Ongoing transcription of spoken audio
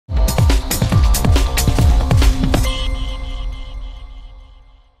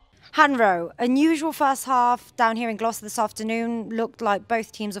Hanro, unusual first half down here in Gloucester this afternoon. Looked like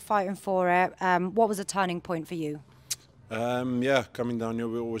both teams are fighting for it. What was a turning point for you? Yeah, coming down here,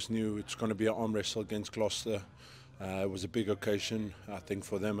 we always knew it's going to be an arm wrestle against Gloucester. It was a big occasion, I think,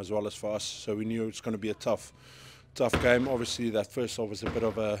 for them as well as for us. So we knew it was going to be a tough game. Obviously, that first half was a bit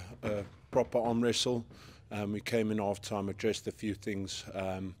of a proper arm wrestle. We came in half time, addressed a few things,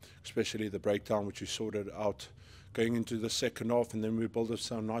 especially the breakdown, which we sorted out going into the second half, and then we built up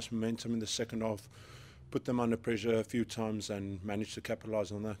some nice momentum in the second half, put them under pressure a few times and managed to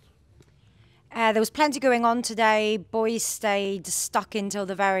capitalise on that. There was plenty going on today. Boys stayed stuck until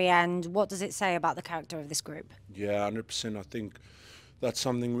the very end. What does it say about the character of this group? Yeah, 100%. I think that's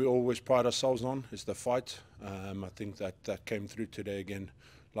something we always pride ourselves on, is the fight. I think that came through today again,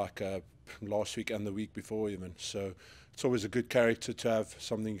 like last week and the week before even. So it's always a good character to have,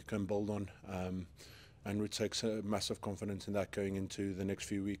 something you can build on, and it takes a massive confidence in that going into the next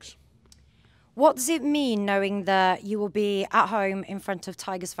few weeks. What does it mean knowing that you will be at home in front of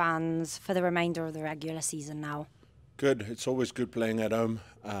Tigers fans for the remainder of the regular season now? Good. It's always good playing at home.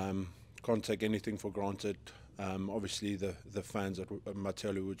 Can't take anything for granted. Obviously, the fans at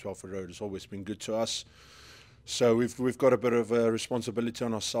Matelu Woods Welfare Road has always been good to us. So we've got a bit of a responsibility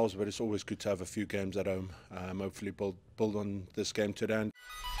on ourselves, but it's always good to have a few games at home. Hopefully build on this game today.